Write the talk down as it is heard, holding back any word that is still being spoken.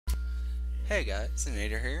Hey guys,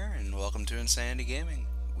 Nader here, and welcome to Insanity Gaming.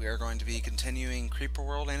 We are going to be continuing Creeper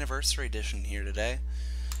World Anniversary Edition here today,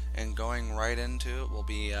 and going right into it will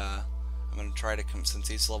be, I'm going to try to, since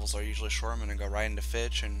these levels are usually short, I'm going to go right into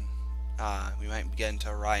Fitch, and we might get into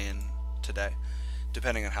Orion today,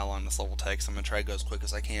 depending on how long this level takes. I'm going to try to go as quick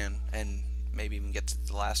as I can, and maybe even get to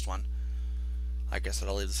the last one. Like I said,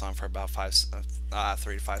 I'll leave this on for about 3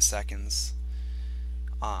 to 5 seconds.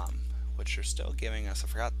 Which are still giving us, I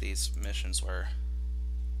forgot these missions are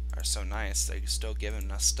so nice. They're still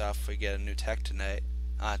giving us stuff. We get a new tech today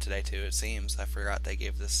too, it seems. I forgot they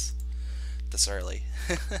gave this early.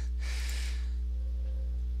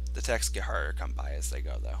 The techs get harder to come by as they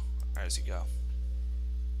go though, or as you go.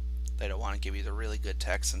 They don't want to give you the really good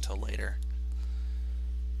techs until later.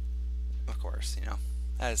 Of course, you know,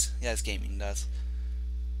 as gaming does.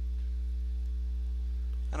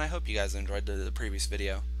 And I hope you guys enjoyed the previous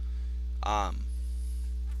video.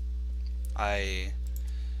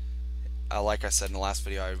 Like I said in the last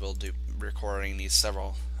video, I will do recording these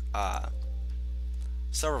several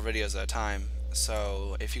videos at a time.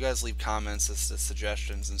 So if you guys leave comments as to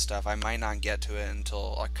suggestions and stuff, I might not get to it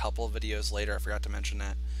until a couple of videos later. I forgot to mention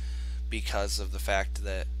that because of the fact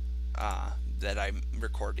that that I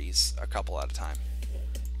record these a couple at a time.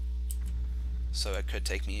 So it could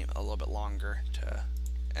take me a little bit longer to.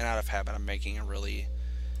 And out of habit, I'm making a really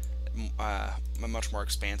a much more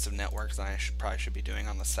expansive network than I probably should be doing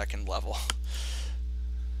on the second level.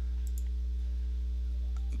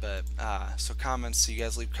 But so comments, so you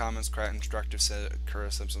guys leave comments, constructive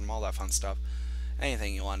criticism, all that fun stuff.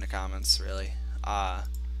 Anything you want in the comments, really.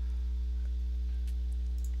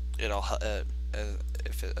 It'll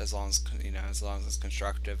as long as as long as it's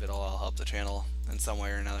constructive, it'll all help the channel in some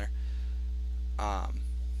way or another.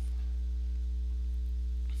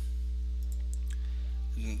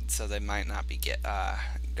 So they might not be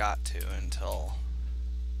got to until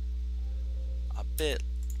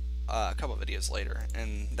a couple videos later,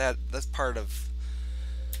 and that's part of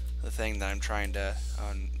the thing that I'm trying to.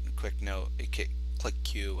 On quick note, click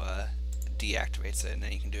Q deactivates it, and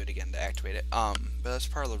then you can do it again to activate it. But that's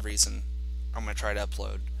part of the reason I'm gonna try to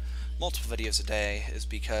upload multiple videos a day, is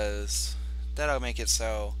because that'll make it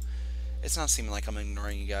so it's not seeming like I'm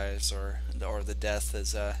ignoring you guys, or the death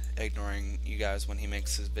is ignoring you guys when he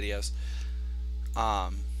makes his videos.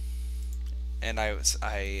 And I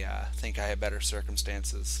think I had better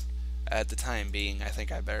circumstances at the time being. I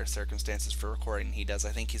think I have better circumstances for recording than he does. I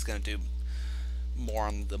think he's going to do more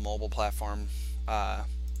on the mobile platform,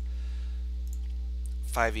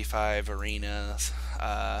 5v5 arenas.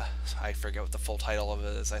 I forget what the full title of it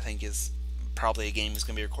is. I think is probably a game he's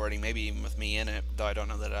going to be recording, maybe even with me in it, though I don't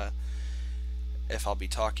know that if I'll be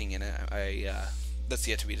talking in it. That's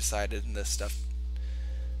yet to be decided in this stuff.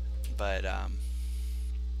 But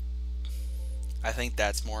I think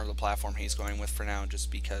that's more of the platform he's going with for now,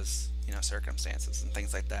 just because, you know, circumstances and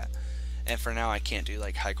things like that. And for now, I can't do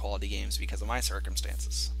like high quality games because of my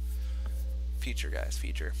circumstances. Future, guys,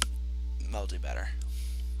 future. I'll do better.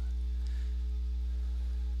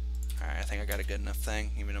 Alright, I think I got a good enough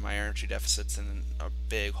thing, even though my energy deficit's in a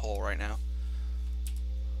big hole right now.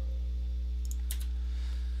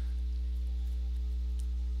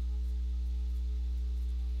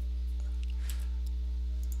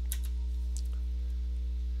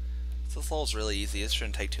 So this level's really easy. This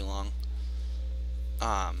shouldn't take too long.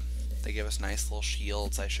 They give us nice little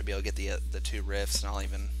shields. I should be able to get the 2 rifts, and I'll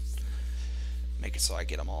even make it so I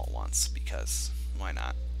get them all at once, because why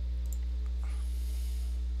not?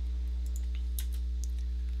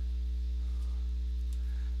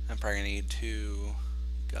 I'm probably gonna need 2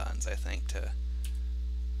 guns, I think, and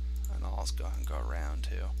I'll just go ahead and go around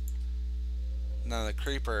too. Now the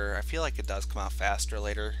creeper, I feel like it does come out faster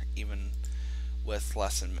later, even with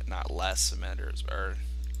not less emitters, or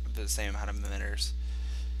the same amount of emitters,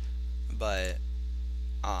 but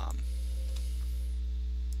I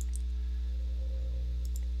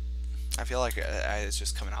feel like it's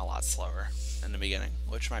just coming out a lot slower in the beginning,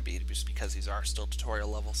 which might be just because these are still tutorial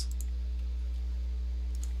levels.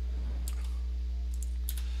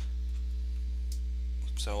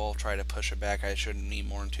 So we'll try to push it back. I shouldn't need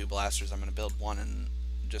more than 2 blasters. I'm going to build 1 and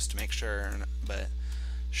just to make sure, but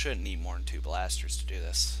shouldn't need more than 2 blasters to do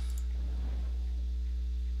this.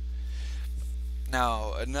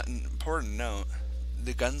 Now, an important note,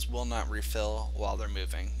 the guns will not refill while they're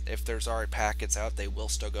moving. If there's already packets out, they will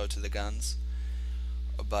still go to the guns,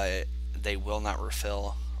 but they will not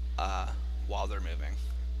refill while they're moving.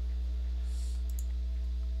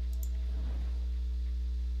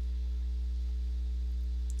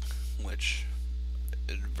 Which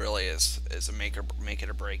it really is a make it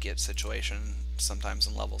or break it situation sometimes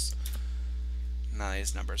in levels. Now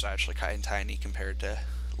these numbers are actually kind of tiny compared to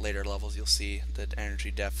later levels. You'll see the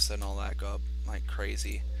energy deficit and all that go up like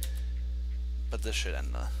crazy. But this should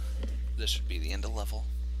this should be the end of level.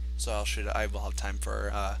 So I will have time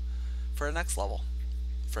for the next level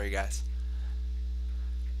for you guys.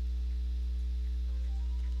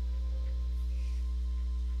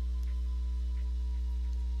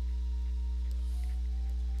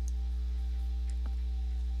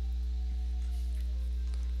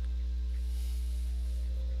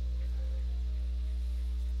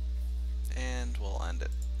 And we'll end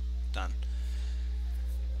it. Done.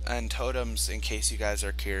 And totems, in case you guys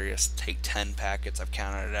are curious, take 10 packets. I've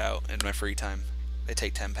counted it out in my free time. They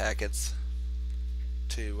take 10 packets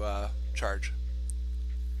to charge.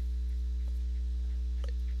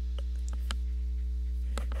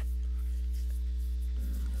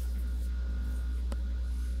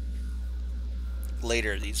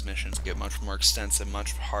 Later, these missions get much more extensive,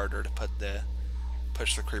 much harder to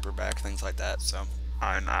push the creeper back, things like that. So,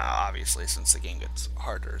 and obviously, since the game gets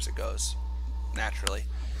harder as it goes, naturally.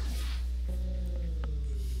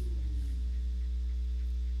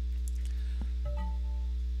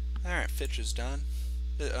 Alright, Fitch is done.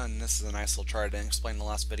 And this is a nice little chart I didn't explain in the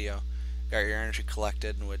last video. Got your energy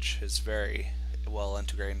collected, which is very well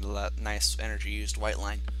integrated into that nice energy used white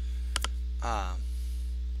line. And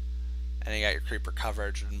you got your creeper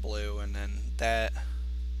coverage in blue, and then that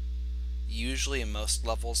usually in most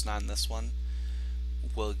levels, not in this one,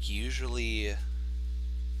 will usually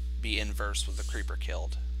be inverse with the creeper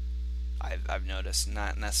killed. I've noticed,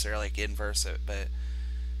 not necessarily like inverse it, but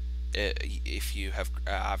if you have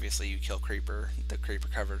obviously you kill creeper, the creeper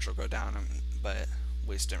coverage will go down, but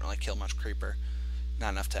we just didn't really kill much creeper, not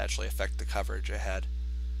enough to actually affect the coverage it had.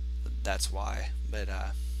 That's why. But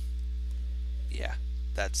yeah,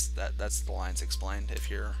 that's the lines explained if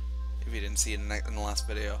you didn't see it in the last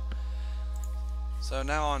video. So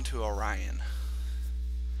now on to Orion,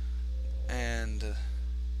 and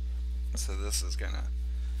so this is gonna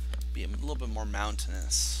be a little bit more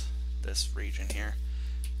mountainous, this region here.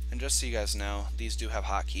 And just so you guys know, these do have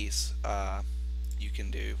hotkeys. You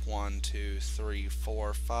can do 1, 2, 3,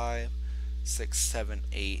 4, 5, 6, 7,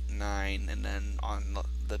 8, 9, and then on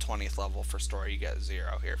the 20th level for story you get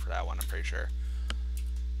 0 here for that one, I'm pretty sure.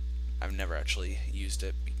 I've never actually used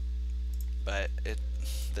it, but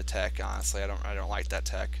the tech, honestly, I don't like that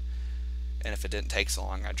tech. And if it didn't take so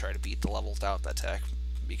long, I'd try to beat the level without that tech,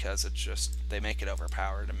 because it's just, they make it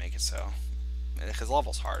overpowered to make it so. Because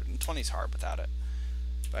level's hard, and 20's hard without it.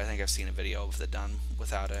 But I think I've seen a video of it done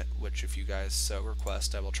without it, which if you guys so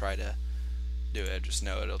request, I will try to do it. Just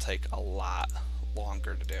know it'll take a lot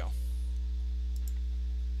longer to do.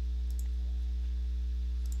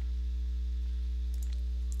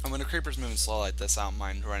 And when a creeper's moving slow like this, I don't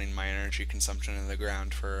mind running my energy consumption in the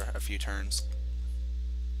ground for a few turns.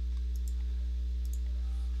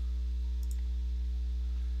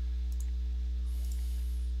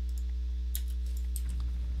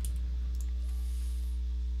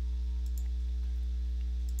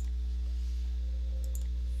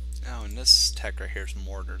 Oh, and this tech right here is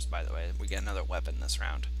mortars, by the way. We get another weapon this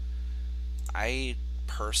round. I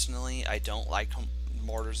personally, I don't like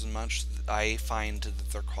mortars as much. I find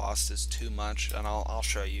that their cost is too much, and I'll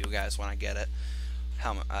show you guys when I get it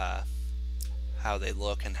how they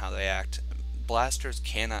look and how they act. Blasters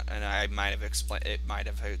cannot, and I might have explained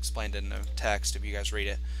it in the text if you guys read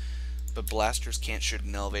it, but blasters can't shoot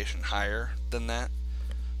an elevation higher than that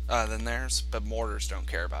than theirs. But mortars don't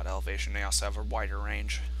care about elevation. They also have a wider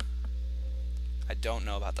range. I don't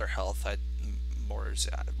know about their health. Mortars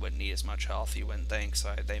wouldn't need as much health, you wouldn't think,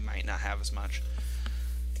 so they might not have as much.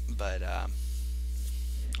 But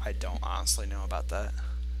I don't honestly know about that.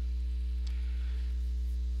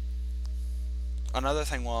 Another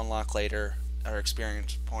thing we'll unlock later are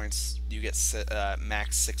experience points. You get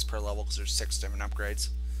max 6 per level because there's 6 different upgrades.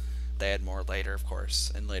 They add more later, of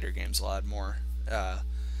course. In later games, they'll add more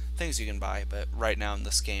things you can buy. But right now in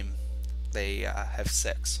this game, they have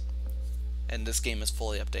 6. And this game is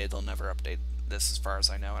fully updated. They'll never update this as far as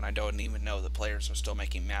I know, and I don't even know the players are still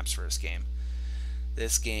making maps for this game.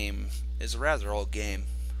 This game is a rather old game,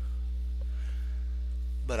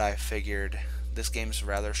 but I figured this game's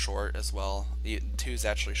rather short as well. 2 is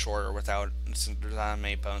actually shorter without, there's not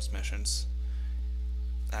many bonus missions,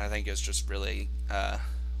 and I think it's just really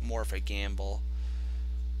more of a gamble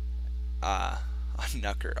on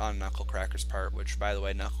Knucklecracker's part, which, by the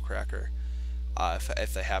way, Knucklecracker,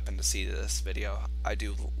 if they happen to see this video, I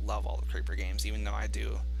do love all the creeper games. Even though I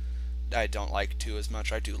don't like 2 as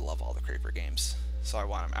much, I do love all the creeper games. So I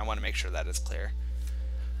want to make sure that is clear.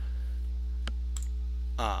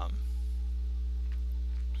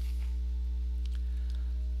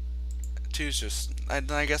 2's just,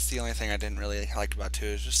 I guess the only thing I didn't really like about 2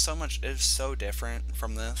 is just so much, it's so different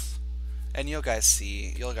from this. And you guys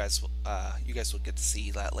will get to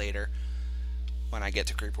see that later when I get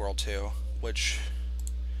to Creep World 2, which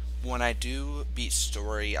when I do beat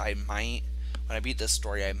story, when I beat this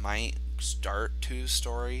story, I might start 2's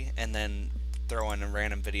story and then throw in a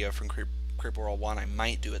random video from Creep World 1. I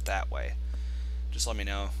might do it that way. Just let me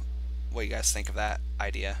know what you guys think of that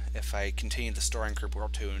idea, if I continue the story in Creep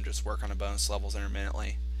World 2 and just work on the bonus levels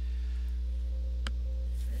intermittently.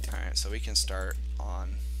 Alright, so we can start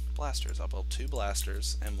on blasters. I'll build 2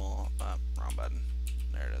 blasters and we'll, wrong button,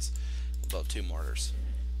 there it is. We'll build 2 mortars.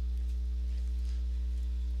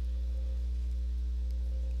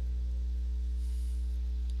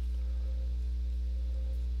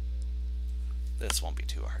 This won't be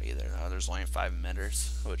too hard either, though. There's only 5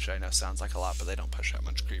 emitters, which I know sounds like a lot, but they don't push that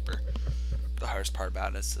much creeper. The hardest part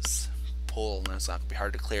about it is this pull, and it's not going to be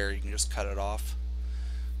hard to clear. You can just cut it off.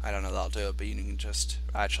 I don't know that I'll do it, but you can just...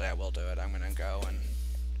 Actually, I will do it. I'm going to go and...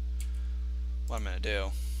 What I'm going to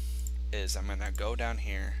do is I'm going to go down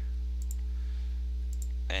here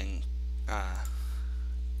and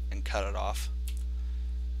cut it off.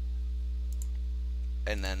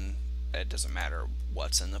 And then it doesn't matter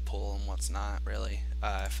what's in the pool and what's not, really.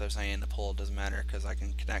 If there's any in the pool, it doesn't matter because I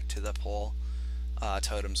can connect to the pool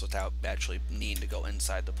totems without actually needing to go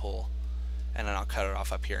inside the pool. And then I'll cut it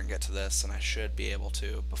off up here and get to this, and I should be able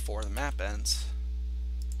to, before the map ends,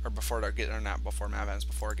 or before it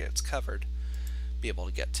gets covered, be able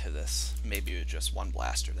to get to this. Maybe with just 1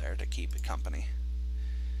 blaster there to keep it company.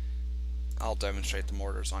 I'll demonstrate the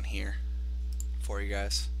mortars on here for you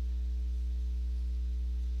guys,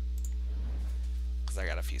 because I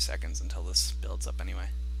got a few seconds until this builds up anyway.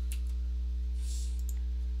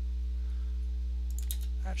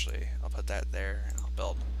 Actually, I'll put that there and I'll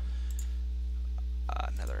build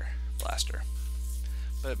another blaster.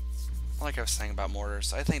 But like I was saying about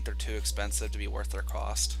mortars, I think they're too expensive to be worth their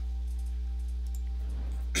cost.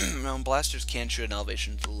 Blasters can shoot an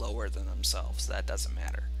elevation lower than themselves. That doesn't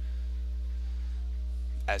matter,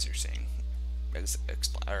 as you're seeing.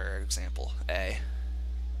 Example A.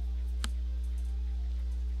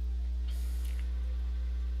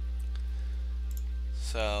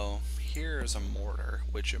 So here's a mortar,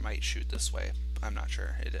 which it might shoot this way. I'm not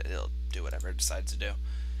sure. It'll do whatever it decides to do.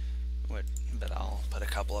 But I'll put a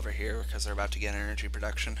couple over here because they're about to get energy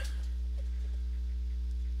production.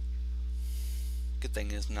 Good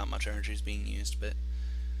thing is not much energy is being used, but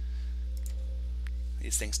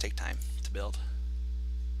these things take time to build.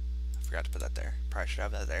 I forgot to put that there. Probably should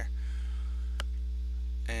have that there.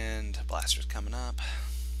 And blaster's coming up.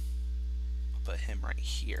 I'll put him right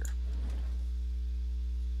here.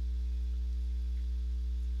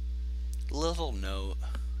 Little note,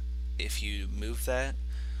 if you move that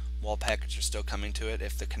while packets are still coming to it,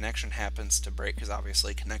 if the connection happens to break, because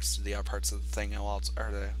obviously it connects to the other parts of the thing while it's, or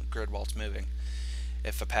the grid while it's moving.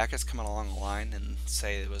 If a packet's coming along the line, and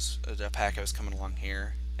say a packet was coming along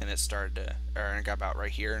here and it started to, or it got about right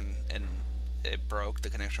here and it broke, the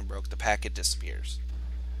connection broke, the packet disappears.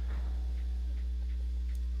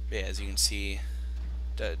 But yeah, as you can see,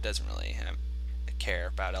 it doesn't really care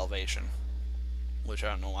about elevation, which I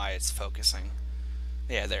don't know why it's focusing.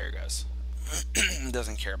 Yeah, there it goes. It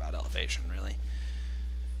doesn't care about elevation, really.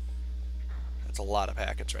 That's a lot of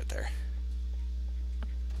packets right there.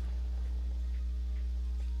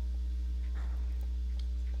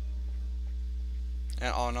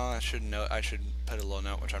 And oh no, I should put a little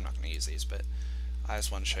note, which I'm not going to use these, but I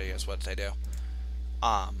just want to show you guys what they do.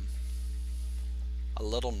 A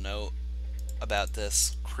little note about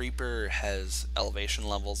this: Creeper has elevation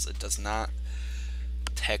levels. It does not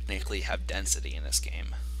technically have density in this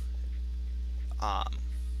game. I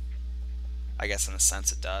guess in a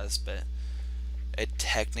sense it does, but it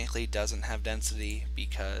technically doesn't have density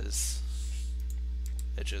because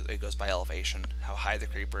it goes by elevation, how high the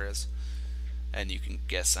creeper is, and you can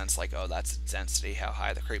get a sense like, oh, that's density, how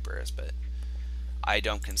high the creeper is, but I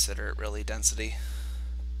don't consider it really density.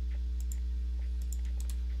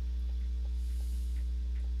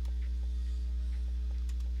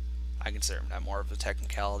 I consider that more of a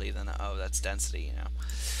technicality than oh, that's density, you know.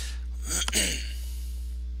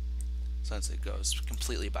 Since it goes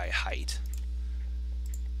completely by height.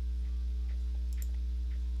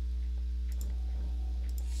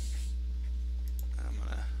 I'm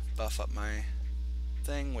gonna buff up my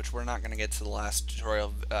thing, which we're not gonna get to the last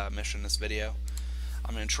tutorial mission in this video.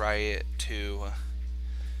 I'm gonna try to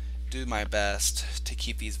do my best to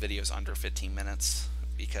keep these videos under 15 minutes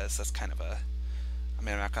because that's kind of a, I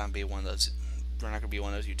mean, I'm not gonna be one of those. We're not gonna be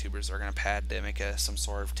one of those YouTubers that are gonna pad to make some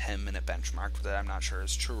sort of 10-minute benchmark that I'm not sure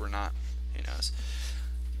is true or not. who knows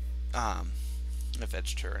if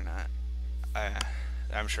it's true or not.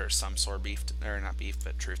 I'm sure some sort of beef, or not beef,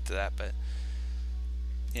 but truth to that, but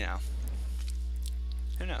you know,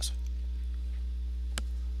 who knows.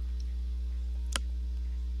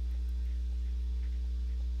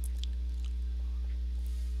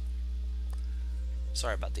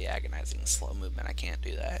 Sorry about the agonizing slow movement. I can't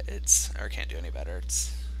do that. Or can't do any better.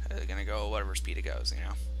 It's gonna go whatever speed it goes, you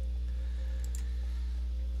know.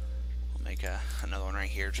 We'll make another one right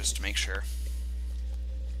here just to make sure.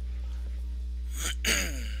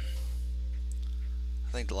 I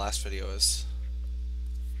think the last video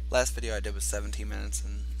I did was 17 minutes,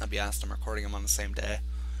 and I'll be honest, I'm recording them on the same day.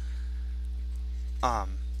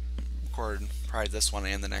 Record probably this one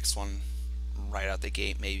and the next one right out the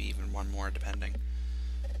gate, maybe even one more depending.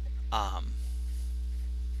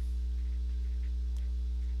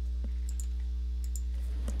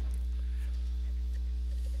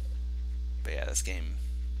 But yeah, this game,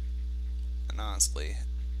 and honestly,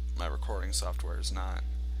 my recording software is not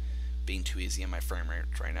being too easy on my frame rate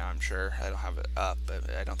right now. I'm sure I don't have it up, but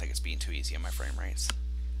I don't think it's being too easy on my frame rates.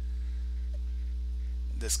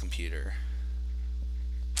 This computer,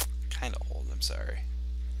 kind of old. I'm sorry.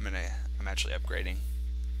 I'm actually upgrading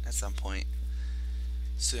at some point,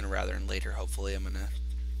 sooner rather than later. Hopefully, I'm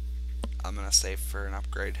gonna save for an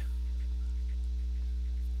upgrade.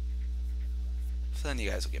 So then you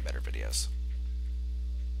guys will get better videos.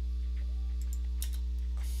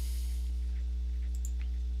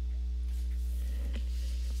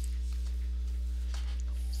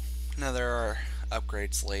 Now there are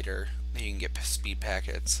upgrades later. You can get speed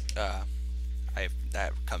packets.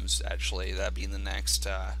 That comes actually, that being the next.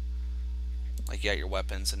 Like, you got your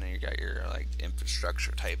weapons, and then you got your like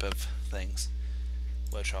infrastructure type of things,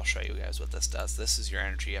 which I'll show you guys what this does. This is your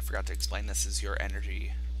energy. I forgot to explain. This is your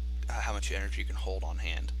energy, how much energy you can hold on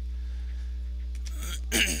hand.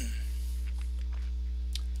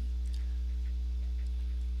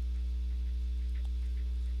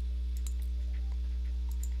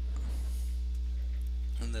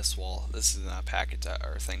 And this wall, this is a packet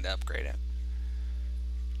or thing to upgrade it.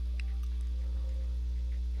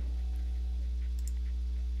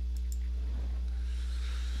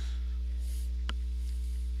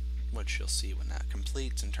 Which you'll see when that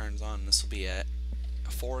completes and turns on. This will be at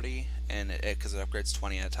 40, and because it upgrades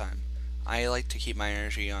 20 at a time. I like to keep my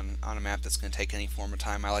energy on a map that's going to take any form of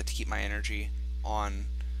time. I like to keep my energy on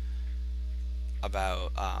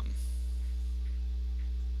about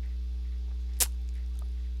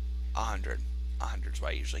 100. 100 is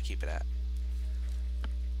what I usually keep it at.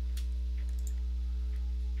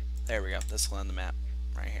 There we go. This will end the map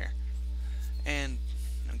right here, and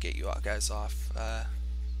I'll get you guys off.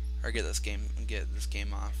 Or get this game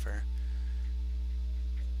off, or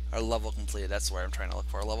level completed. That's where I'm trying to look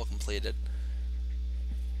for. Level completed.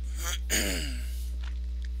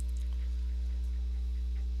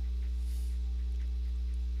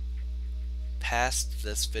 Past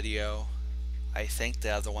this video, I think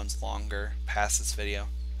the other one's longer. Past this video,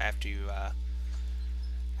 after you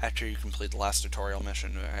complete the last tutorial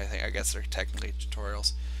mission, I guess they're technically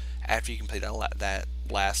tutorials. After you complete that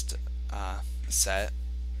last set,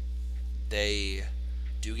 they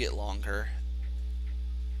do get longer,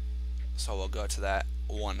 so we'll go to that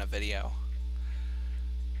one video.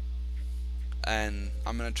 And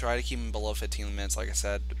I'm gonna try to keep them below 15 minutes, like I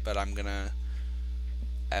said. But I'm gonna,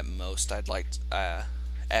 at most, I'll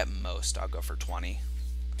go for 20,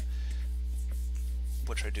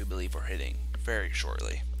 which I do believe we're hitting very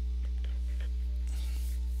shortly.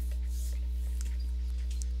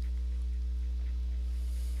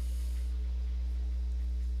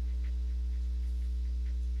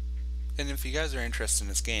 And if you guys are interested in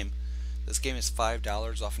this game is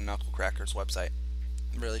 $5 off of Knucklecracker's website.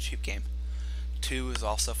 Really cheap game. 2 is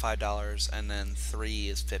also $5, and then 3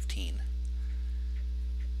 is $15.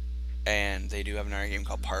 And they do have another game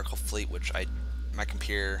called Particle Fleet, which my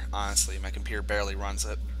computer barely runs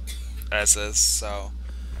it as is, so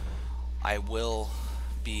I will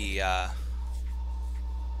be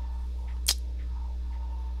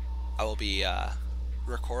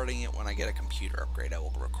recording it when I get a computer upgrade. I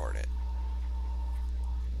will record it,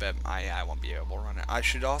 but I won't be able to run it. I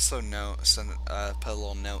should also put a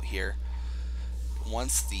little note here.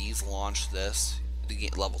 Once these launch this, the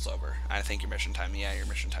level's over. I think your mission time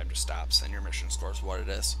just stops, and your mission score is what it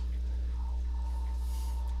is.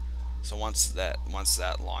 So once that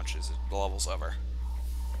launches, the level's over.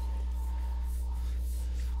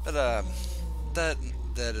 But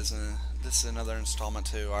this is another installment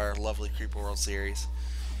to our lovely Creeper World series.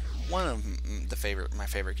 One of my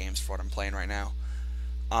favorite games for what I'm playing right now.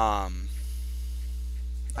 I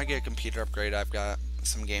I get a computer upgrade. I've got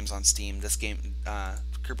some games on Steam. This game,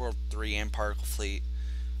 Creeper World 3 and Particle Fleet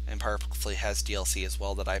has DLC as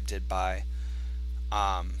well that I did buy.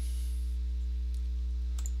 I've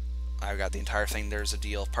got the entire thing. There's a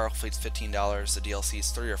deal. Particle Fleet's $15. The DLC is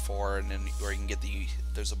 $3 or $4, and then or you can get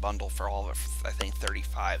there's a bundle for all of it. I think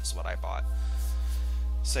 $35 is what I bought.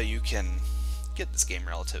 So you can get these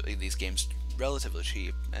games relatively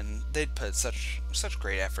cheap, and they'd put such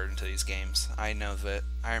great effort into these games. I know that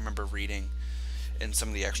I remember reading in some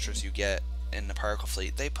of the extras you get in the Particle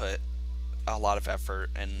Fleet, they put a lot of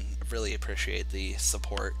effort, and really appreciate the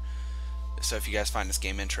support. So if you guys find this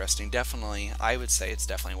game interesting, definitely, I would say it's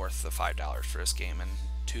definitely worth the $5 for this game, and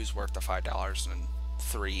 2's worth the $5, and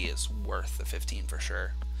 3 is worth the $15 for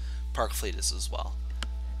sure. Particle Fleet is as well,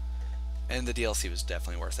 and the DLC was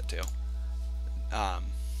definitely worth it too.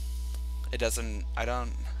 It doesn't. I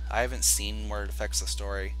haven't seen where it affects the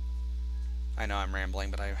story. I know I'm rambling,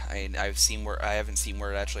 but I haven't seen where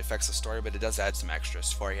it actually affects the story, but it does add some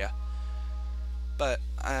extras for you. But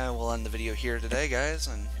I will end the video here today, guys.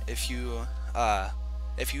 And if you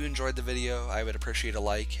enjoyed the video, I would appreciate a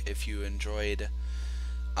like. If you enjoyed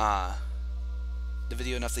the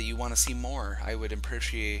video enough that you want to see more, I would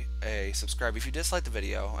appreciate a subscribe. If you dislike the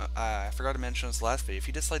video, I forgot to mention this last video. If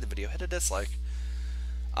you dislike the video, hit a dislike.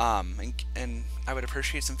 And I would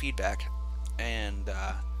appreciate some feedback and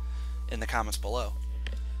in the comments below.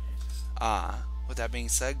 With that being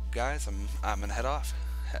said, guys, I'm gonna head off.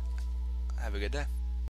 Have a good day.